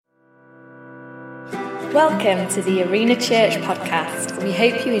Welcome to the Arena Church podcast. We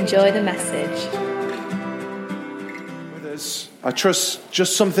hope you enjoy the message. I trust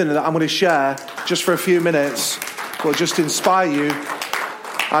just something that I'm going to share just for a few minutes will just inspire you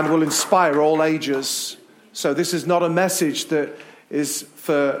and will inspire all ages. So this is not a message that is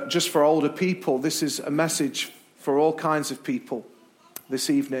just for older people. This is a message for all kinds of people this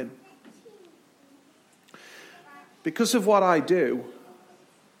evening. Because of what I do,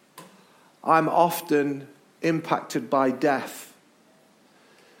 I'm often impacted by death.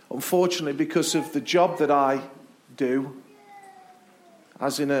 Unfortunately, because of the job that I do,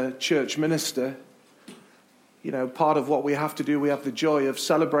 as in a church minister, part of what we have to do, we have the joy of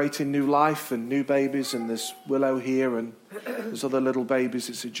celebrating new life and new babies, and there's Willow here and there's other little babies.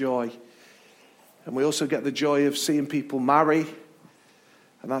 It's a joy. And we also get the joy of seeing people marry,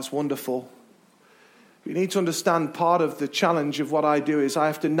 and that's wonderful. You need to understand part of the challenge of what I do is I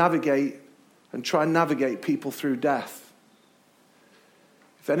have to navigate and try and navigate people through death.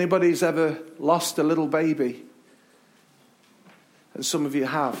 If anybody's ever lost a little baby, and some of you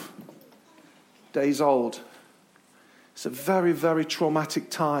have, days old, it's a very, very traumatic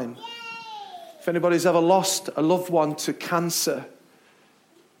time. If anybody's ever lost a loved one to cancer,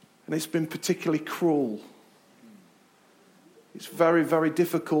 and it's been particularly cruel, it's very, very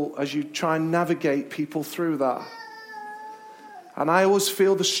difficult as you try and navigate people through that. And I always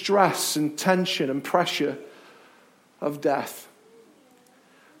feel the stress and tension and pressure of death.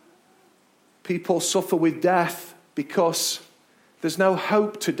 People suffer with death because there's no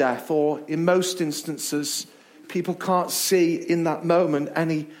hope to death, or in most instances, people can't see in that moment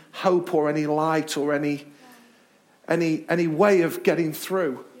any hope or any light or any way of getting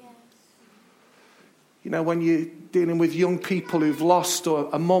through. When you're dealing with young people who've lost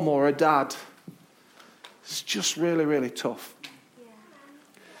a mum or a dad, it's just really, really tough.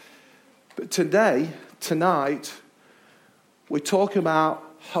 But tonight, we're talking about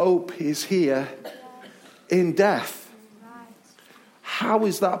hope is here in death. How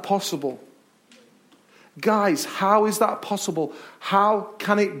is that possible? Guys, how is that possible? How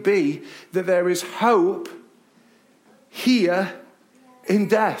can it be that there is hope here in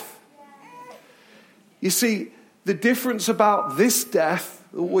death? You see, the difference about this death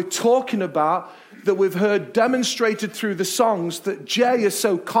that we're talking about, that we've heard demonstrated through the songs, that Jay has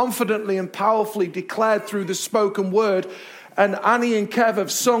so confidently and powerfully declared through the spoken word, and Annie and Kev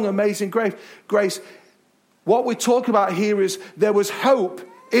have sung Amazing Grace. What we're talking about here is there was hope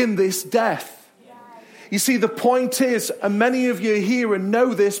in this death. You see, the point is, and many of you are here and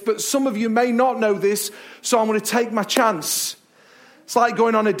know this, but some of you may not know this, so I'm going to take my chance. It's like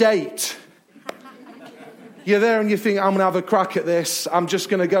going on a date. You're there and you think, I'm going to have a crack at this. I'm just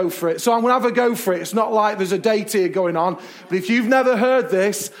going to go for it. So I'm going to have a go for it. It's not like there's a date here going on. But if you've never heard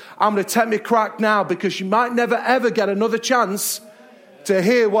this, I'm going to take my crack now, because you might never ever get another chance to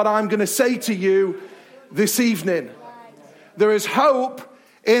hear what I'm going to say to you this evening. There is hope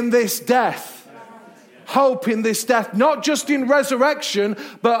in this death. Hope in this death. Not just in resurrection,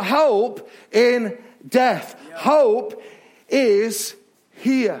 but hope in death. Hope is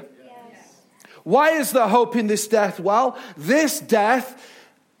here. Why is there hope in this death? Well, this death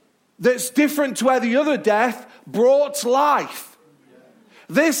that's different to every other death brought life.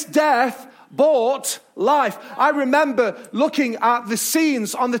 This death brought life. I remember looking at the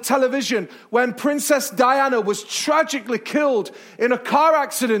scenes on the television when Princess Diana was tragically killed in a car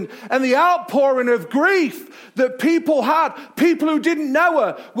accident, and the outpouring of grief that people had. People who didn't know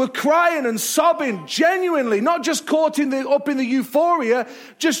her were crying and sobbing, genuinely, not just caught up in the euphoria,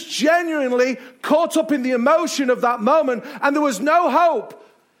 just genuinely caught up in the emotion of that moment. And there was no hope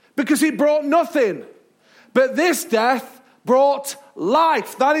because it brought nothing. But this death brought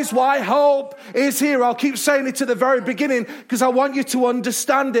life. That is why hope is here. I'll keep saying it to the very beginning because I want you to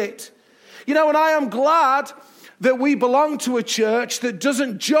understand it. And I am glad that we belong to a church that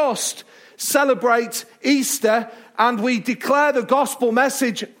doesn't just celebrate Easter and we declare the gospel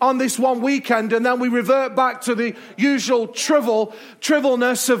message on this one weekend and then we revert back to the usual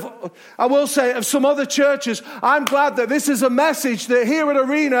trivialness of, I will say, of some other churches. I'm glad that this is a message that here at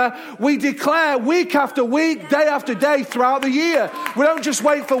Arena we declare week after week, day after day throughout the year. We don't just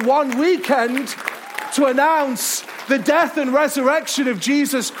wait for one weekend to announce the death and resurrection of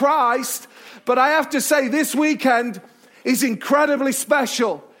Jesus Christ. But I have to say, this weekend is incredibly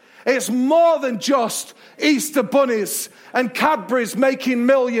special. It's more than just Easter bunnies and Cadbury's making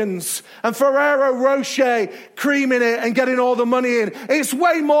millions and Ferrero Rocher creaming it and getting all the money in. It's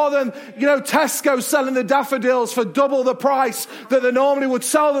way more than, Tesco selling the daffodils for double the price that they normally would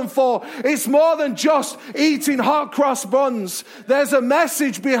sell them for. It's more than just eating hot cross buns. There's a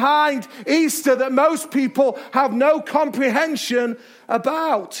message behind Easter that most people have no comprehension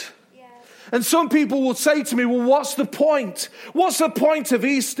about. And some people will say to me, well, what's the point? What's the point of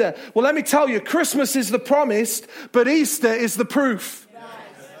Easter? Well, let me tell you, Christmas is the promise, but Easter is the proof.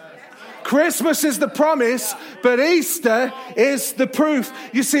 Christmas is the promise, but Easter is the proof.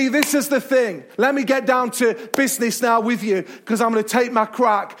 You see, this is the thing. Let me get down to business now with you, because I'm going to take my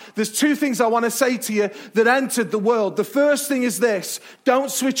crack. There's two things I want to say to you that entered the world. The first thing is this. Don't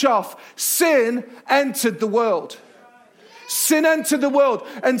switch off. Sin entered the world. Sin entered the world,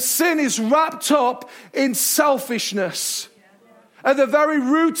 and sin is wrapped up in selfishness. At the very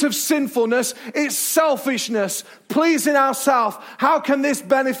root of sinfulness, it's selfishness, pleasing ourselves. How can this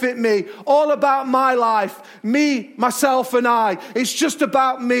benefit me? All about my life, me, myself, and I. It's just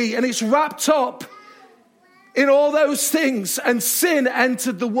about me, and it's wrapped up in all those things, and sin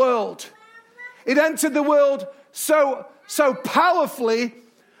entered the world. It entered the world so powerfully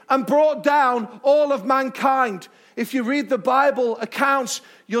and brought down all of mankind. If you read the Bible accounts,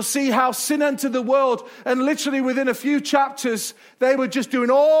 you'll see how sin entered the world. And literally within a few chapters, they were just doing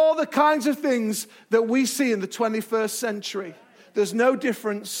all the kinds of things that we see in the 21st century. There's no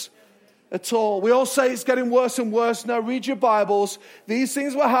difference at all. We all say it's getting worse and worse. Now read your Bibles. These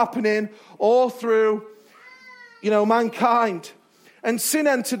things were happening all through, mankind. And sin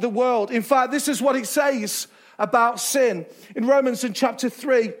entered the world. In fact, this is what it says about sin. In Romans in chapter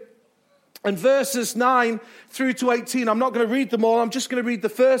 3, and verses 9 through to 18, I'm not going to read them all. I'm just going to read the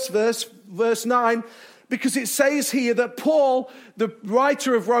first verse, verse 9, because it says here that Paul, the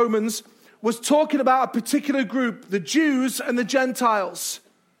writer of Romans, was talking about a particular group, the Jews and the Gentiles.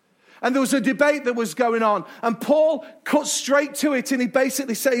 And there was a debate that was going on. And Paul cut straight to it, and he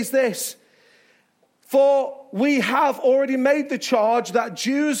basically says this. For we have already made the charge that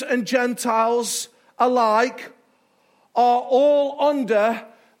Jews and Gentiles alike are all under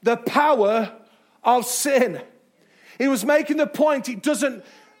the power of sin. He was making the point, it doesn't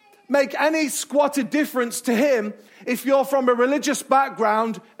make any squat of difference to him if you're from a religious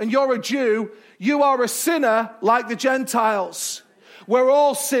background and you're a Jew. You are a sinner like the Gentiles. We're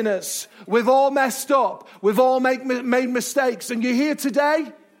all sinners. We've all messed up. We've all made mistakes. And you're here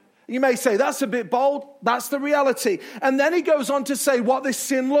today, you may say, that's a bit bold. That's the reality. And then he goes on to say what this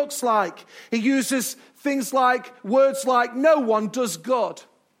sin looks like. He uses words like, no one does good.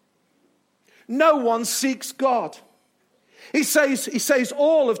 No one seeks God. He says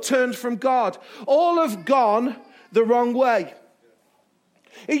all have turned from God. All have gone the wrong way.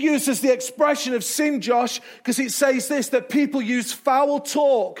 He uses the expression of sin, Josh, because it says this, that people use foul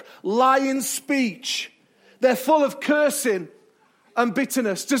talk, lying speech. They're full of cursing and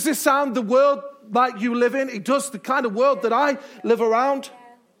bitterness. Does this sound the world like you live in? It does, the kind of world that I live around.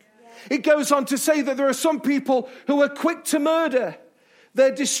 It goes on to say that there are some people who are quick to murder.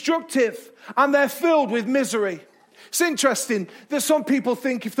 They're destructive and they're filled with misery. It's interesting that some people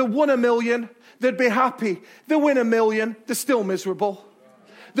think if they won 1 million, they'd be happy. They win 1 million, they're still miserable.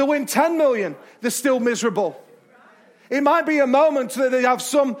 They win 10 million, they're still miserable. It might be a moment that they have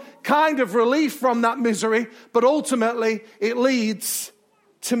some kind of relief from that misery, but ultimately it leads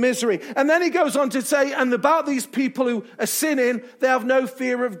to misery. And then he goes on to say, and about these people who are sinning, they have no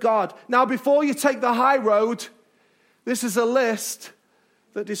fear of God. Now, before you take the high road, this is a list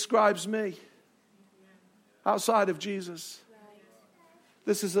that describes me outside of Jesus.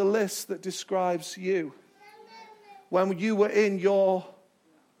 This is a list that describes you when you were in your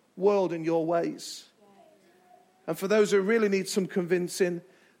world and your ways. And for those who really need some convincing,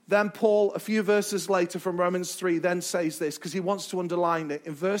 then Paul, a few verses later from Romans 3, then says this, because he wants to underline it.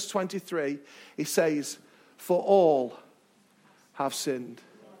 In verse 23, he says, for all have sinned.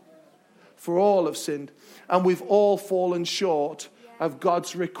 For all have sinned. And we've all fallen short of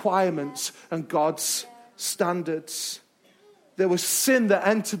God's requirements and God's standards. There was sin that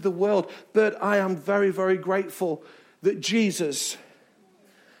entered the world, but I am very, very grateful that Jesus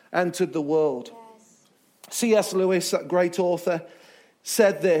entered the world. C.S. Lewis, that great author,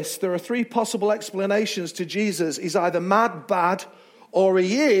 said this: there are 3 possible explanations to Jesus. He's either mad, bad, or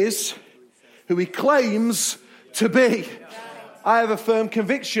he is who he claims to be. I have a firm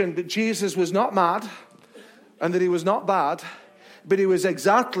conviction that Jesus was not mad and that he was not bad, but he was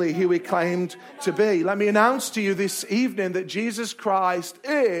exactly who he claimed to be. Let me announce to you this evening that Jesus Christ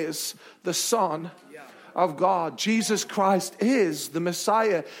is the Son of God. Jesus Christ is the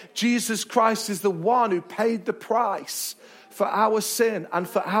Messiah. Jesus Christ is the one who paid the price for our sin and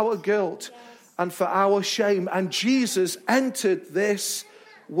for our guilt and for our shame. And Jesus entered this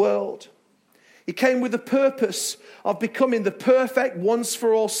world. He came with the purpose of becoming the perfect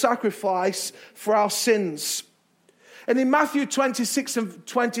once-for-all sacrifice for our sins. And in Matthew 26 and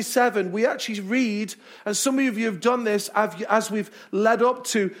 27, we actually read, and some of you have done this as we've led up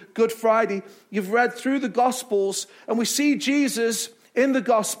to Good Friday, you've read through the Gospels, and we see Jesus in the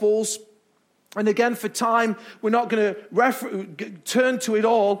Gospels. And again, for time, we're not going to turn to it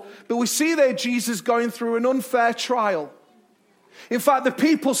all, but we see there Jesus going through an unfair trial. In fact, the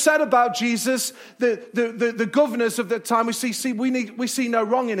people said about Jesus, the governors of that time, we see no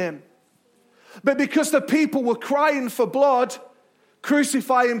wrong in him. But because the people were crying for blood,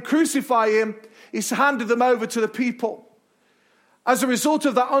 crucify him, he's handed them over to the people. As a result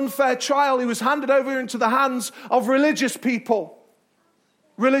of that unfair trial, he was handed over into the hands of religious people.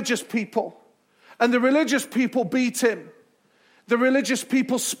 And the religious people beat him. The religious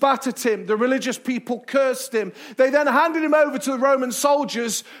people spat at him. The religious people cursed him. They then handed him over to the Roman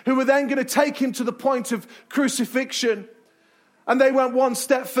soldiers, who were then going to take him to the point of crucifixion. And they went one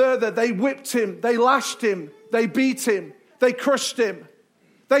step further. They whipped him. They lashed him. They beat him. They crushed him.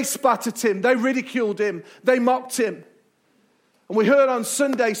 They spat at him. They ridiculed him. They mocked him. And we heard on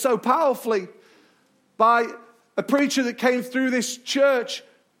Sunday so powerfully by a preacher that came through this church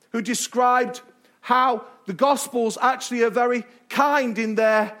who described how the Gospels actually are very kind in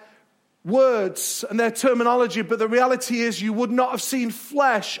their words and their terminology. But the reality is, you would not have seen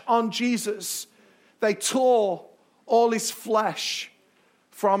flesh on Jesus. They tore all his flesh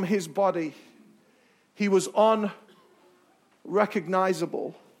from his body. He was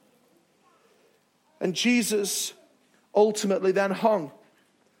unrecognizable. And Jesus ultimately then hung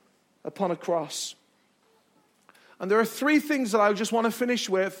upon a cross. And there are three things that I just want to finish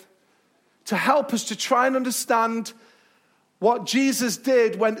with to help us to try and understand what Jesus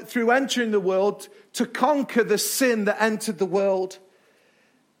did through entering the world to conquer the sin that entered the world.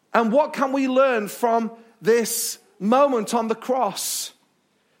 And what can we learn from this moment on the cross?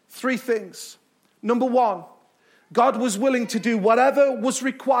 Three things. Number one, God was willing to do whatever was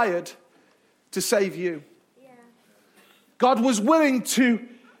required to save you. God was willing to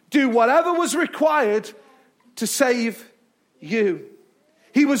do whatever was required to save you.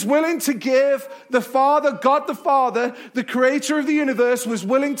 He was willing to give the Father, God the Father, the creator of the universe, was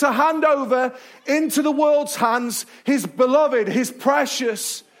willing to hand over into the world's hands his beloved, his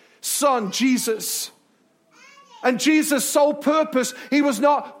precious Son, Jesus. And Jesus' sole purpose, he was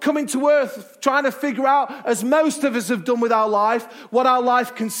not coming to earth trying to figure out, as most of us have done with our life, what our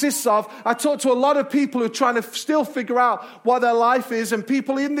life consists of. I talk to a lot of people who are trying to still figure out what their life is, and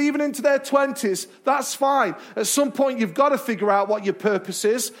people even into their 20s. That's fine. At some point, you've got to figure out what your purpose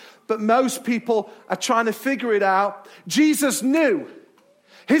is, but most people are trying to figure it out. Jesus knew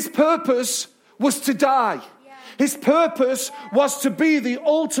his purpose was to die. His purpose was to be the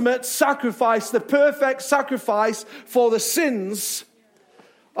ultimate sacrifice, the perfect sacrifice for the sins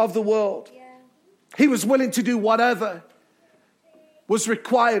of the world. He was willing to do whatever was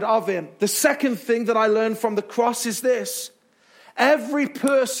required of him. The second thing that I learned from the cross is this. Every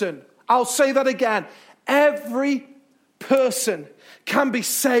person, I'll say that again, every person can be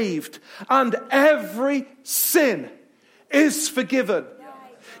saved, and every sin is forgiven.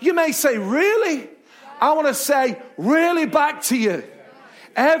 You may say, really? I want to say really back to you.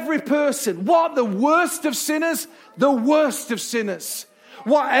 Every person. What? The worst of sinners? The worst of sinners.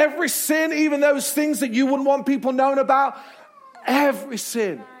 What? Every sin, even those things that you wouldn't want people knowing about? Every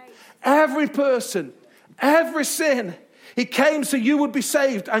sin. Every person. Every sin. He came so you would be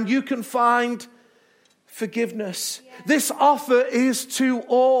saved and you can find forgiveness. This offer is to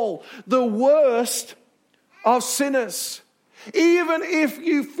all. The worst of sinners. Even if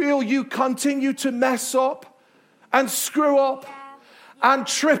you feel you continue to mess up and screw up and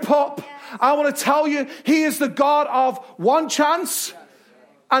trip up, I want to tell you, he is the God of one chance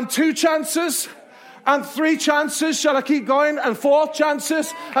and two chances and three chances. Shall I keep going? And four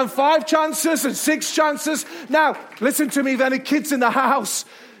chances and five chances and six chances. Now, listen to me, if any kids in the house,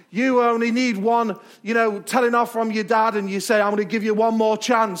 you only need one, telling off from your dad, and you say, I'm going to give you one more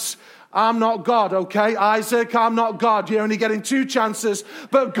chance. I'm not God, okay? Isaac, I'm not God. You're only getting two chances.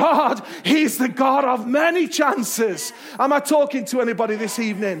 But God, he's the God of many chances. Am I talking to anybody this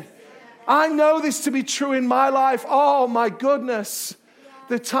evening? I know this to be true in my life. Oh, my goodness.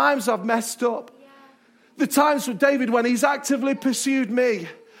 The times I've messed up. The times with David when he's actively pursued me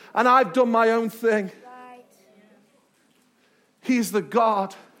and I've done my own thing. He's the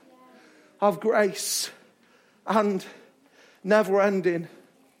God of grace. and never-ending,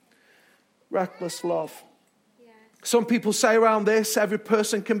 reckless love. Some people say around this, every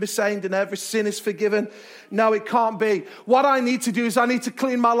person can be saved and every sin is forgiven. No, it can't be. What I need to do is I need to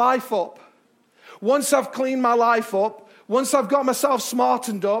clean my life up. Once I've cleaned my life up, once I've got myself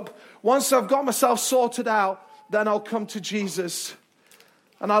smartened up, once I've got myself sorted out, then I'll come to Jesus.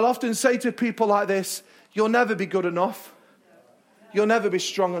 And I'll often say to people like this, you'll never be good enough. You'll never be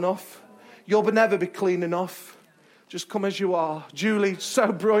strong enough. You'll never be clean enough. Just come as you are. Julie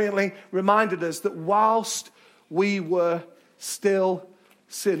so brilliantly reminded us that whilst we were still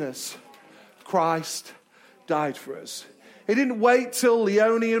sinners, Christ died for us. He didn't wait till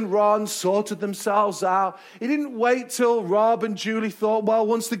Leonie and Ron sorted themselves out. He didn't wait till Rob and Julie thought, well,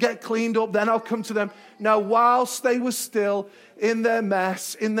 once they get cleaned up, then I'll come to them. No, whilst they were still in their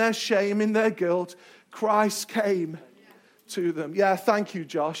mess, in their shame, in their guilt, Christ came to them. Yeah, thank you,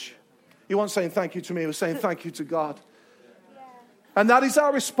 Josh. He wasn't saying thank you to me. He was saying thank you to God. And that is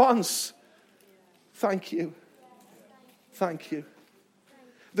our response. Thank you. Thank you.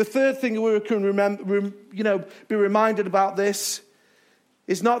 The third thing we can be reminded about this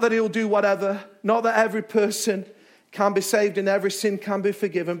is not that he'll do whatever, not that every person can be saved and every sin can be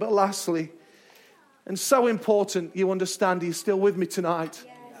forgiven, but lastly, and so important, you understand, he's still with me tonight.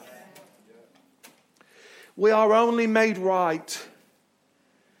 Yes. We are only made right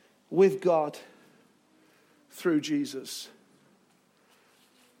with God through Jesus.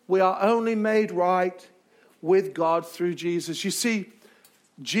 We are only made right with God through Jesus. You see,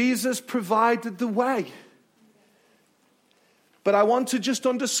 Jesus provided the way. But I want to just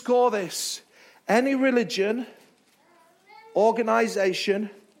underscore this. Any religion, organization,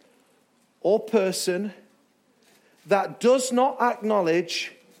 or person that does not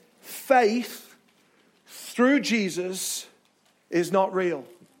acknowledge faith through Jesus is not real.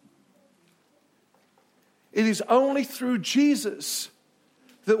 It is only through Jesus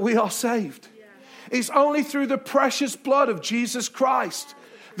that we are saved. It's only through the precious blood of Jesus Christ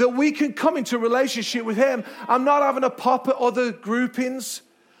that we can come into relationship with him. I'm not having a pop at other groupings.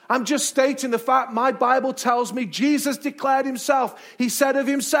 I'm just stating the fact my Bible tells me Jesus declared himself. He said of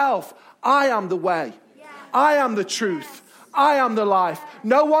himself, I am the way. I am the truth. I am the life.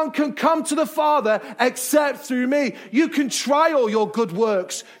 No one can come to the Father except through me. You can try all your good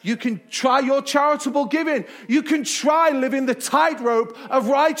works. You can try your charitable giving. You can try living the tightrope of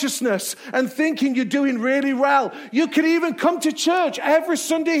righteousness and thinking you're doing really well. You can even come to church every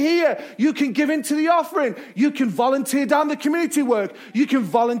Sunday here. You can give into the offering. You can volunteer down the community work. You can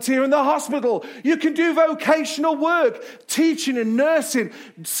volunteer in the hospital. You can do vocational work, teaching and nursing,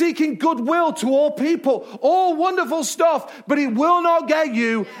 seeking goodwill to all people. All wonderful stuff. But it will not get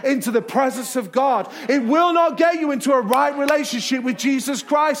you into the presence of God. It will not get you into a right relationship with Jesus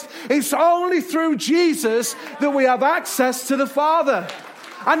Christ. It's only through Jesus that we have access to the Father.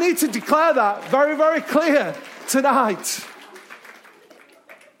 I need to declare that very, very clear tonight.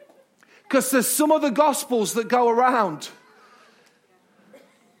 Because there's some of the gospels that go around.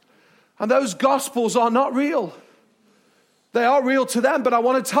 And those gospels are not real. They are real to them, but I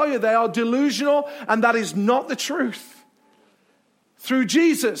want to tell you they are delusional, and that is not the truth. Through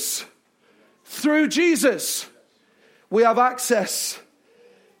Jesus, we have access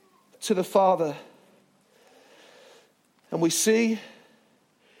to the Father. And we see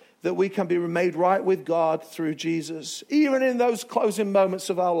that we can be made right with God through Jesus, even in those closing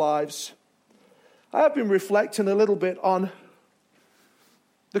moments of our lives. I have been reflecting a little bit on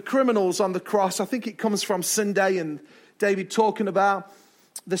the criminals on the cross. I think it comes from Sunday and David talking about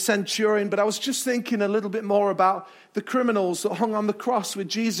the centurion, but I was just thinking a little bit more about the criminals that hung on the cross with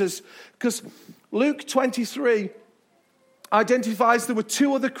Jesus, because Luke 23 identifies there were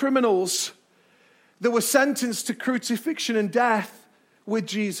two other criminals that were sentenced to crucifixion and death with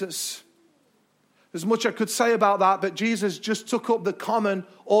Jesus. There's much I could say about that, but Jesus just took up the common,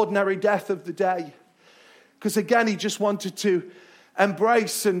 ordinary death of the day, because again, he just wanted to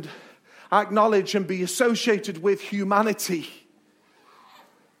embrace and acknowledge and be associated with humanity.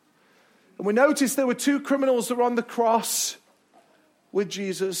 And we noticed there were two criminals that were on the cross with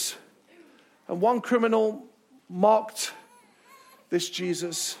Jesus. And one criminal mocked this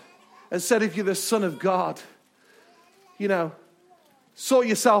Jesus and said, if you're the Son of God, sort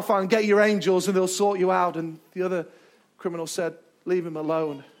yourself out and get your angels and they'll sort you out. And the other criminal said, leave him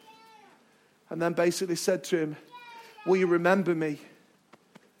alone. And then basically said to him, will you remember me?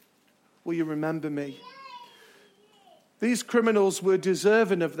 Will you remember me? These criminals were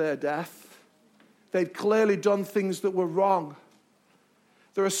deserving of their death. They'd clearly done things that were wrong.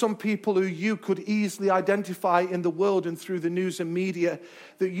 There are some people who you could easily identify in the world and through the news and media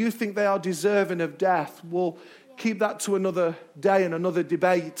that you think they are deserving of death. We'll keep that to another day and another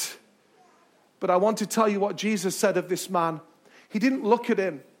debate. But I want to tell you what Jesus said of this man. He didn't look at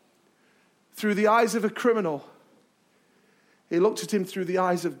him through the eyes of a criminal. He looked at him through the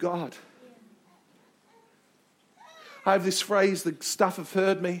eyes of God. I have this phrase, the staff have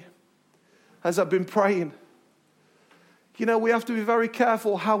heard me as I've been praying. You know, we have to be very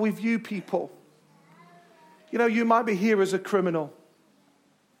careful how we view people. You know, you might be here as a criminal.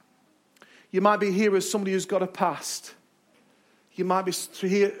 You might be here as somebody who's got a past. You might be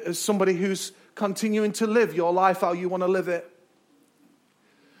here as somebody who's continuing to live your life how you want to live it.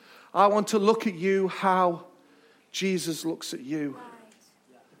 I want to look at you how Jesus looks at you.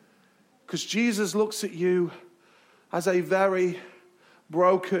 Because Jesus looks at you as a very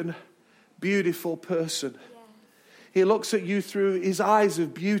broken, beautiful person. He looks at you through his eyes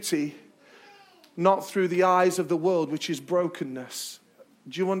of beauty, not through the eyes of the world, which is brokenness.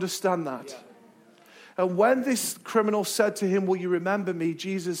 Do you understand that? And when this criminal said to him, will you remember me?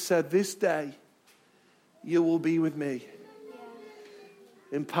 Jesus said, this day you will be with me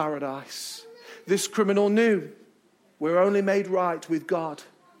in paradise. This criminal knew we're only made right with God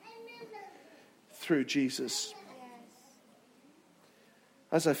through Jesus.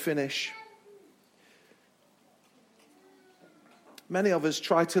 As I finish, many of us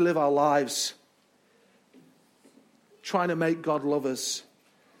try to live our lives trying to make God love us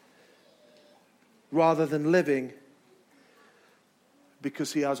rather than living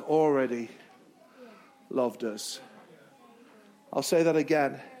because he has already loved us. I'll say that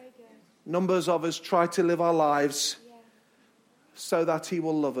again. Numbers of us try to live our lives so that he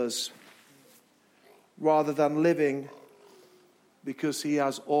will love us rather than living because he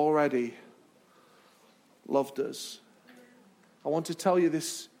has already loved us. I want to tell you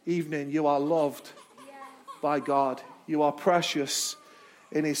this evening, you are loved by God. You are precious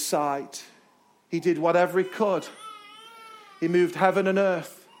in his sight. He did whatever he could. He moved heaven and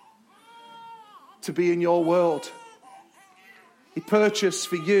earth to be in your world. He purchased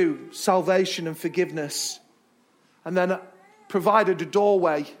for you salvation and forgiveness, and then provided a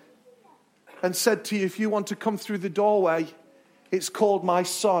doorway and said to you, if you want to come through the doorway, it's called my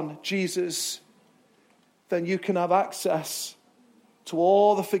son, Jesus, then you can have access to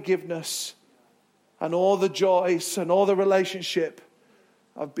all the forgiveness and all the joys and all the relationship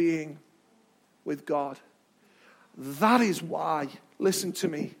of being with God. That is why, listen to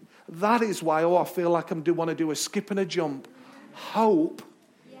me, that is why, I feel like I want to do a skip and a jump. Hope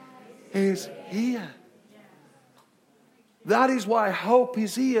is here. That is why hope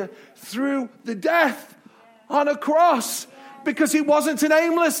is here through the death on a cross. Because it wasn't an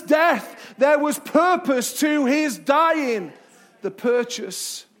aimless death. There was purpose to his dying. The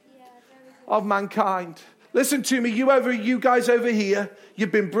purchase of mankind. Listen to me, you guys over here,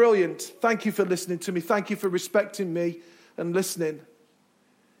 you've been brilliant. Thank you for listening to me. Thank you for respecting me and listening.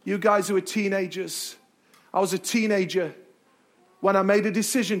 You guys who are teenagers. I was a teenager when I made a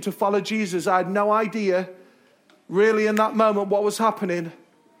decision to follow Jesus. I had no idea really in that moment what was happening.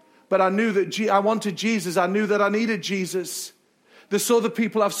 But I knew that I wanted Jesus. I knew that I needed Jesus. There's other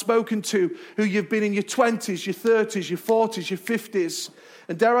people I've spoken to who you've been in your 20s, your 30s, your 40s, your 50s.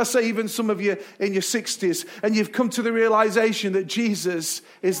 And dare I say even some of you in your 60s. And you've come to the realization that Jesus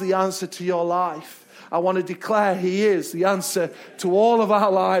is the answer to your life. I want to declare he is the answer to all of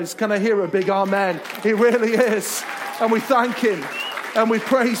our lives. Can I hear a big amen? He really is. And we thank him and we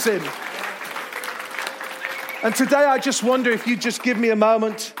praise him. And today I just wonder if you'd just give me a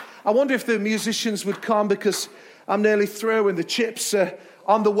moment. I wonder if the musicians would come because I'm nearly through and the chips are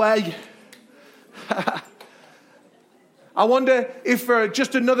on the way. I wonder if for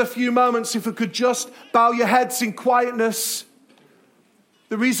just another few moments, if we could just bow your heads in quietness.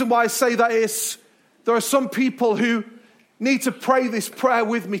 The reason why I say that is there are some people who need to pray this prayer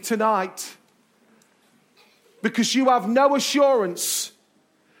with me tonight. Because you have no assurance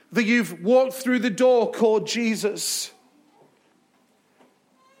that you've walked through the door called Jesus.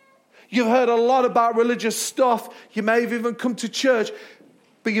 You've heard a lot about religious stuff. You may have even come to church,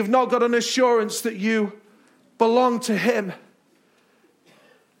 but you've not got an assurance that you belong to him.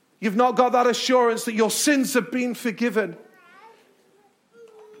 You've not got that assurance that your sins have been forgiven.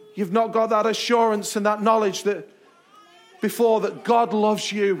 You've not got that assurance and that knowledge that before that God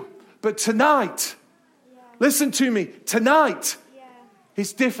loves you. But tonight, listen to me, tonight,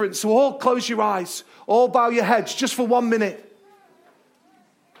 it's different. So all close your eyes, all bow your heads just for 1 minute.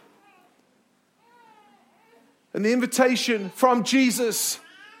 And the invitation from Jesus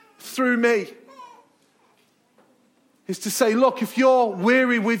through me is to say, look, if you're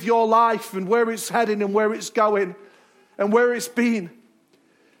weary with your life and where it's heading and where it's going and where it's been,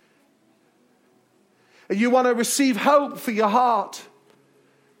 and you want to receive hope for your heart,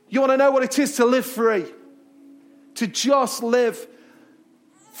 you want to know what it is to live free, to just live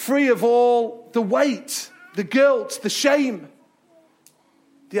free of all the weight, the guilt, the shame.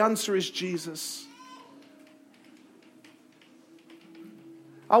 The answer is Jesus.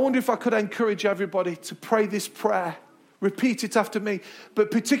 I wonder if I could encourage everybody to pray this prayer. Repeat it after me.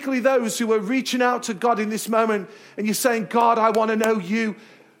 But particularly those who are reaching out to God in this moment and you're saying, God, I want to know you.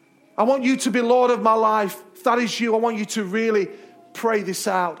 I want you to be Lord of my life. If that is you, I want you to really pray this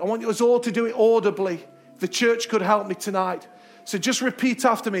out. I want us all to do it audibly. The church could help me tonight. So just repeat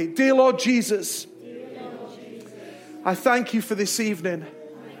after me. Dear Lord Jesus, I thank you for this evening.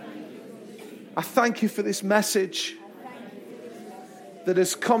 I thank you for this message that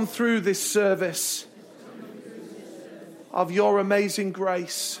has come through this service of your amazing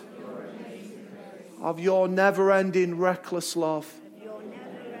grace, of your never-ending reckless love.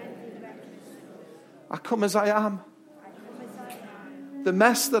 I come as I am, the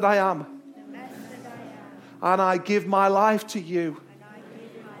mess that I am, and I give my life to you.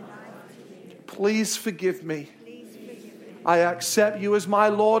 Please forgive me. I accept you as my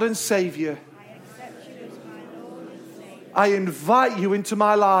Lord and Savior. I invite you into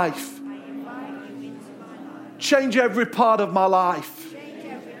my life. Change every part of my life.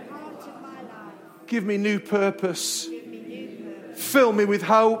 Give me new purpose. Fill me with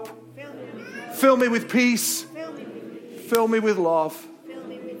hope. Fill me with peace. Fill me with love.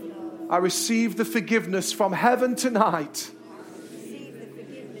 I receive the forgiveness from heaven tonight.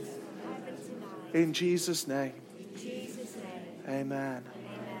 In Jesus' name. Amen.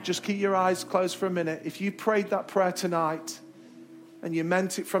 Just keep your eyes closed for a minute. If you prayed that prayer tonight and you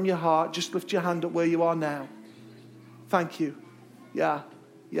meant it from your heart, just lift your hand up where you are now. Thank you. Yeah.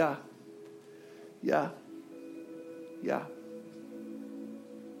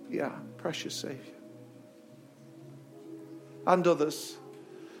 Precious Savior. And others.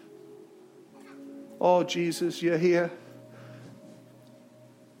 Oh, Jesus, you're here.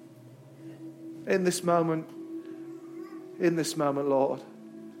 In this moment, Lord.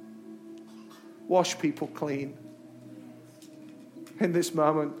 Wash people clean. In this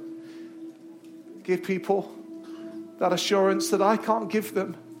moment, give people that assurance that I can't give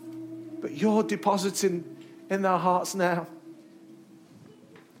them, but you're depositing in their hearts now.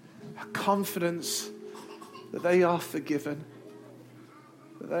 A confidence that they are forgiven,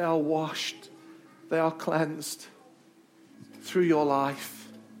 that they are washed, they are cleansed through your life.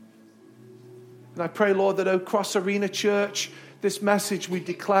 And I pray, Lord, that Oak Cross Arena Church, this message we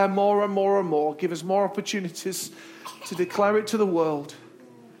declare more and more and more. Give us more opportunities to declare it to the world.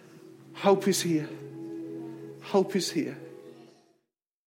 Hope is here. Hope is here.